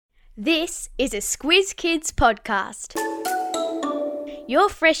This is a Squiz Kids podcast. Your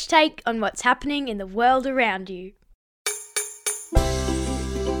fresh take on what's happening in the world around you.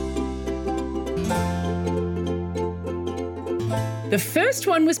 The first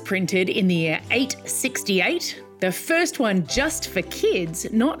one was printed in the year 868. The first one just for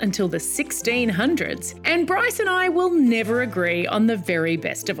kids, not until the 1600s. And Bryce and I will never agree on the very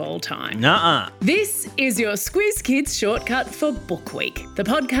best of all time. Nuh-uh. This is your Squiz Kids shortcut for Book Week, the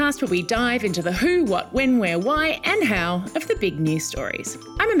podcast where we dive into the who, what, when, where, why and how of the big news stories.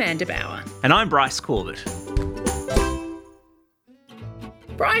 I'm Amanda Bauer. And I'm Bryce Corbett.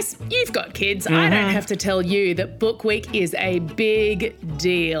 Bryce, you've got kids. I don't have to tell you that Book Week is a big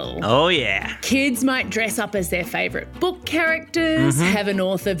deal. Oh, yeah. Kids might dress up as their favourite book characters, have an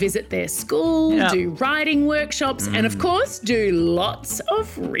author visit their school, do writing workshops, and of course, do lots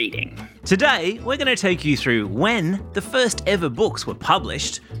of reading. Today, we're going to take you through when the first ever books were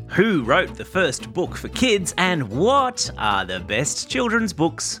published, who wrote the first book for kids, and what are the best children's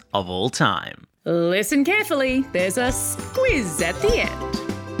books of all time. Listen carefully, there's a squiz at the end.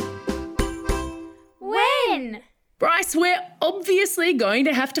 When? Bryce, we're obviously going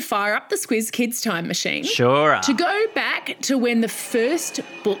to have to fire up the Squiz Kids time machine. Sure are. To go back to when the first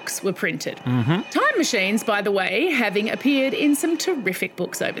books were printed. Time machines, by the way, having appeared in some terrific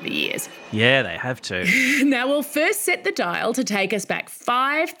books over the years. Yeah, they have to. Now, we'll first set the dial to take us back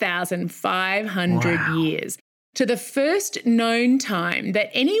 5,500 years. To the first known time that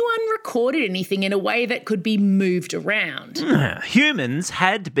anyone recorded anything in a way that could be moved around. Humans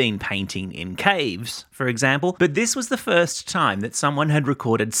had been painting in caves, for example, but this was the first time that someone had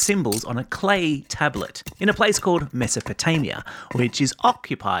recorded symbols on a clay tablet in a place called Mesopotamia, which is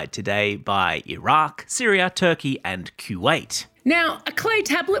occupied today by Iraq, Syria, Turkey, and Kuwait. Now, a clay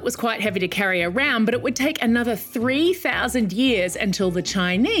tablet was quite heavy to carry around, but it would take another 3,000 years until the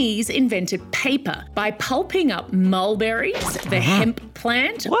Chinese invented paper by pulping up mulberries, the hemp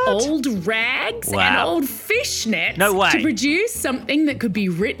plant, old rags, and old fish nets to produce something that could be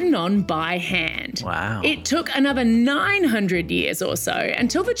written on by hand. Wow. It took another 900 years or so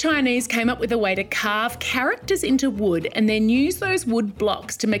until the Chinese came up with a way to carve characters into wood and then use those wood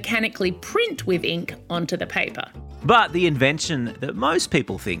blocks to mechanically print with ink onto the paper. But the invention that most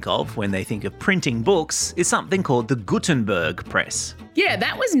people think of when they think of printing books is something called the Gutenberg press. Yeah,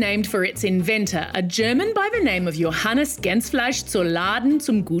 that was named for its inventor, a German by the name of Johannes Gensfleisch zur Laden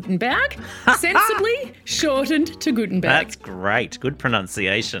zum Gutenberg, sensibly shortened to Gutenberg. That's great. Good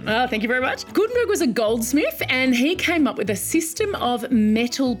pronunciation. Oh, thank you very much. Gutenberg was a goldsmith and he came up with a system of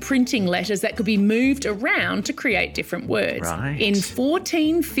metal printing letters that could be moved around to create different words. Right. In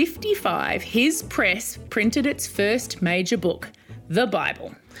 1455, his press printed its first major book, the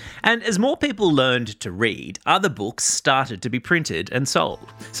Bible. And as more people learned to read, other books started to be printed and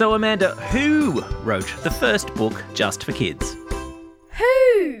sold. So Amanda, who wrote the first book just for kids?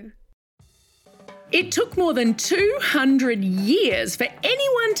 Who? It took more than 200 years for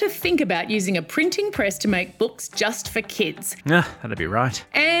anyone to think about using a printing press to make books just for kids. That'd be right.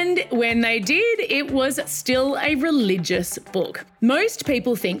 And when they did, it was still a religious book. Most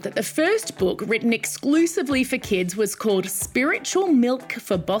people think that the first book written exclusively for kids was called Spiritual Milk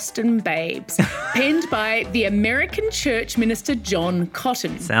for Boston Babes, penned by the American church minister John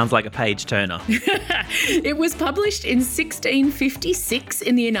Cotton. Sounds like a page turner. It was published in 1656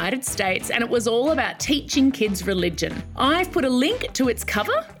 in the United States and it was all about teaching kids religion. I've put a link to its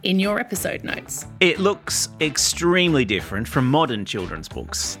cover in your episode notes. It looks extremely different from modern children's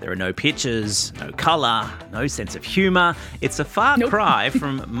books. There are no pictures, no colour, no sense of humour. It's a far cry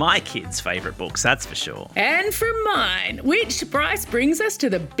from my kids' favourite books, that's for sure. And from mine, which, Bryce, brings us to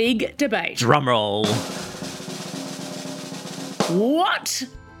the big debate. Drumroll. What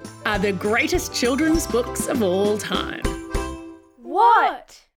are the greatest children's books of all time?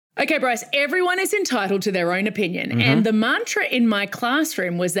 What? Okay, Bryce, everyone is entitled to their own opinion. And the mantra in my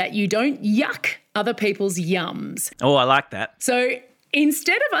classroom was that you don't yuck other people's yums. Oh, I like that. So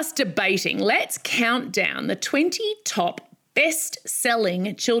instead of us debating, let's count down the 20 top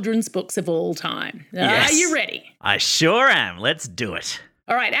best-selling children's books of all time. Yes. Are you ready? I sure am. Let's do it.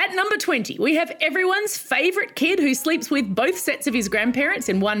 All right, at number 20, we have everyone's favourite kid who sleeps with both sets of his grandparents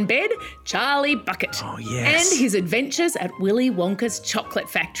in one bed, Charlie Bucket. Oh, yes. And his adventures at Willy Wonka's chocolate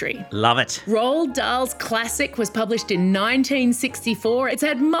factory. Love it. Roald Dahl's classic was published in 1964. It's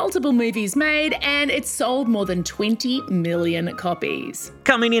had multiple movies made and it's sold more than 20 million copies.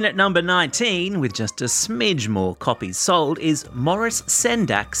 Coming in at number 19, with just a smidge more copies sold, is Maurice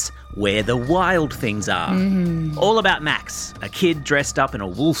Sendak's Where the Wild Things Are. All about Max, a kid dressed up in a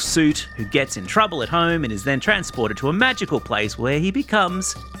wolf suit who gets in trouble at home and is then transported to a magical place where he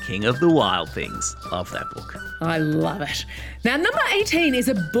becomes King of the Wild Things. Love that book. I love it. Now, number 18 is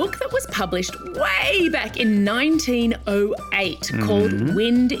a book that was published way back in 1908 called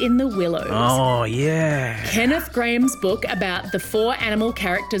Wind in the Willows. Oh, yeah. Kenneth Graham's book about the 4 animal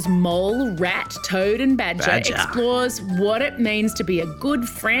characters Mole, Rat, Toad and Badger explores what it means to be a good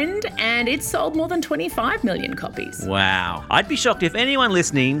friend, and it sold more than 25 million copies. Wow. I'd be shocked if anyone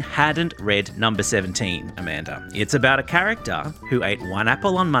listening hadn't read number 17, Amanda. It's about a character who ate 1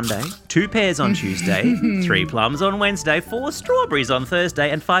 apple on Monday, 2 pears on Tuesday, 3 plums on Wednesday, 4 strawberries on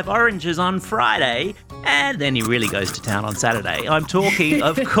Thursday and 5 oranges on Friday, and then he really goes to town on Saturday. I'm talking,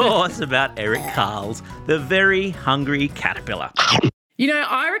 of course, about Eric Carle's The Very Hungry Caterpillar. You know,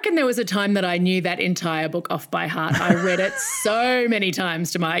 I reckon there was a time that I knew that entire book off by heart. I read it so many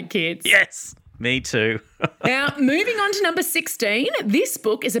times to my kids. Yes, me too. Now, moving on to number 16, this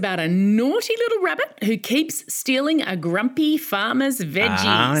book is about a naughty little rabbit who keeps stealing a grumpy farmer's veggies.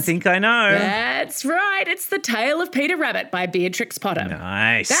 I think I know. That's right. It's The Tale of Peter Rabbit by Beatrix Potter.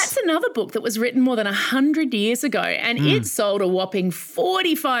 Nice. That's another book that was written more than 100 years ago, and it sold a whopping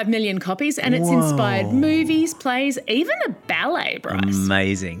 45 million copies, and it's inspired movies, plays, even a ballet, Bryce.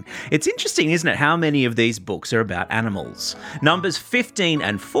 Amazing. It's interesting, isn't it, how many of these books are about animals? Numbers 15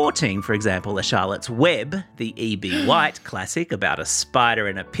 and 14, for example, are Charlotte's Web, the E.B. White classic about a spider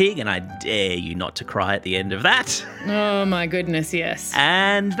and a pig, and I dare you not to cry at the end of that. Oh my goodness, yes.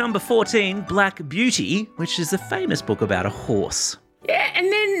 And number 14, Black Beauty, which is a famous book about a horse. Yeah,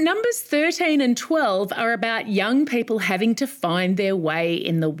 and then numbers 13 and 12 are about young people having to find their way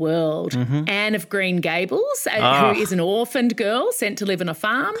in the world. Anne of Green Gables, who is an orphaned girl sent to live on a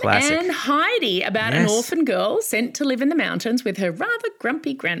farm. Classic. And Heidi, about an orphan girl sent to live in the mountains with her rather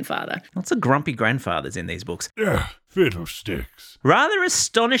grumpy grandfather. Lots of grumpy grandfathers in these books. Fiddlesticks. Rather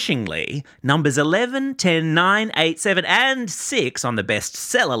astonishingly, numbers 11, 10, 9, 8, 7 and 6 on the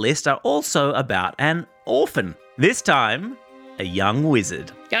bestseller list are also about an orphan. This time, a young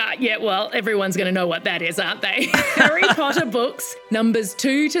wizard. Yeah, well, everyone's going to know what that is, aren't they? Harry Potter books, numbers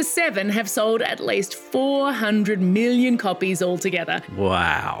 2 to 7, have sold at least 400 million copies altogether.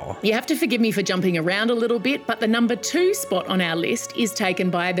 Wow. You have to forgive me for jumping around a little bit, but the number 2 spot on our list is taken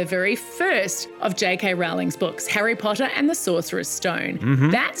by the very first of J.K. Rowling's books, Harry Potter and the Sorcerer's Stone.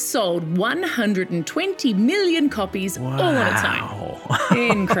 That sold 120 million copies all on its own.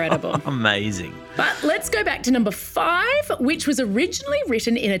 Incredible. Amazing. But let's go back to number 5, which was originally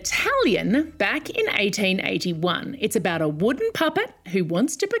written in Italian back in 1881. It's about a wooden puppet who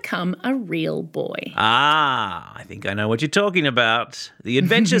wants to become a real boy. I think I know what you're talking about. The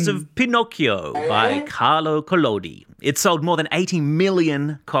Adventures of Pinocchio by Carlo Collodi. It sold more than 80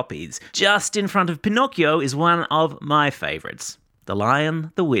 million copies. Just in front of Pinocchio is one of my favourites. The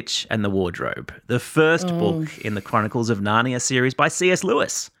Lion, the Witch and the Wardrobe, the first book in the Chronicles of Narnia series by C.S.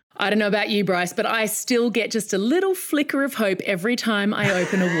 Lewis. I don't know about you, Bryce, but I still get just a little flicker of hope every time I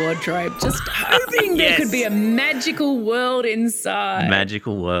open a wardrobe, just hoping there could be a magical world inside.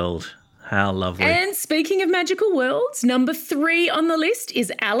 Magical world. How lovely. And speaking of magical worlds, number 3 on the list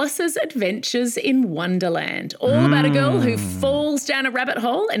is Alice's Adventures in Wonderland, all about a girl who falls down a rabbit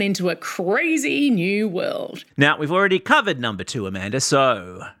hole and into a crazy new world. Now, we've already covered number 2, Amanda,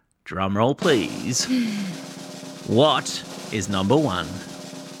 so drum roll, please. What is number 1?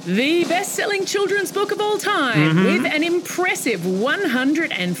 The best-selling children's book of all time, with an impressive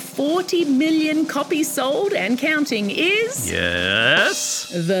 140 million copies sold and counting, is... Yes?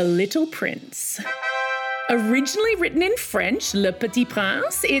 The Little Prince. Originally written in French, Le Petit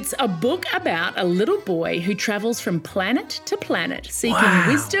Prince, it's a book about a little boy who travels from planet to planet, seeking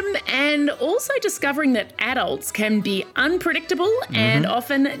wisdom and also discovering that adults can be unpredictable and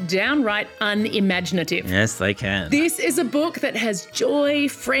often downright unimaginative. Yes, they can. This is a book that has joy,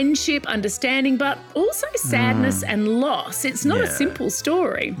 friendship, understanding, but also sadness and loss. It's not a simple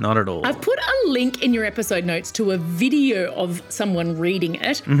story. Not at all. I've put a link in your episode notes to a video of someone reading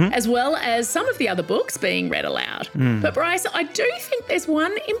it, as well as some of the other books being read aloud. But Bryce, I do think there's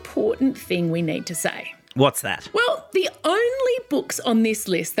one important thing we need to say. What's that? Well, the only books on this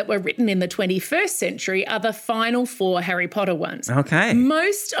list that were written in the 21st century are the final 4 Harry Potter ones. Okay.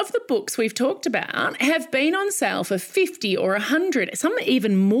 Most of the books we've talked about have been on sale for 50 or 100, some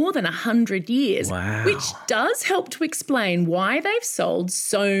even more than 100 years, which does help to explain why they've sold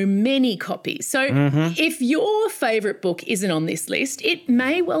so many copies. So if your favourite book isn't on this list, it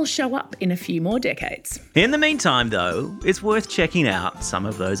may well show up in a few more decades. In the meantime, though, it's worth checking out some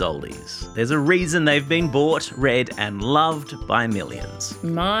of those oldies. There's a reason they've been been bought, read, and loved by millions.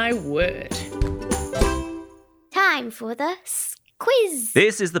 My word. Time for the quiz.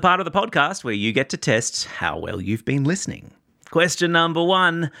 This is the part of the podcast where you get to test how well you've been listening. Question number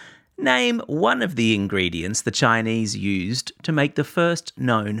 1. Name one of the ingredients the Chinese used to make the first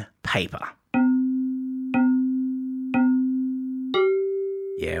known paper.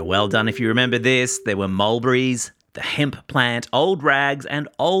 Yeah, well done if you remember this. There were mulberries, the hemp plant, old rags, and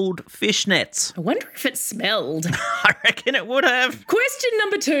old fishnets. I wonder if it smelled. I reckon it would have. Question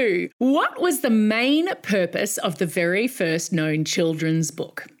number 2. What was the main purpose of the very first known children's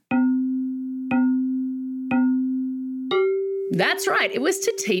book? That's right, it was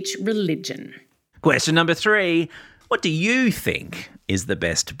to teach religion. Question number 3. What do you think is the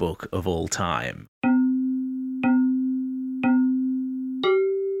best book of all time?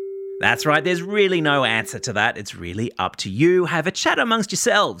 That's right, there's really no answer to that. It's really up to you. Have a chat amongst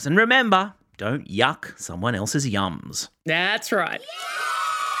yourselves. And remember, don't yuck someone else's yums. That's right.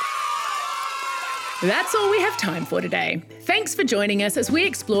 That's all we have time for today. Thanks for joining us as we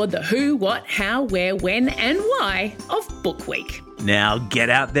explored the who, what, how, where, when, and why of Book Week. Now get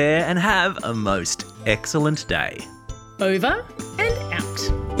out there and have a most excellent day. Over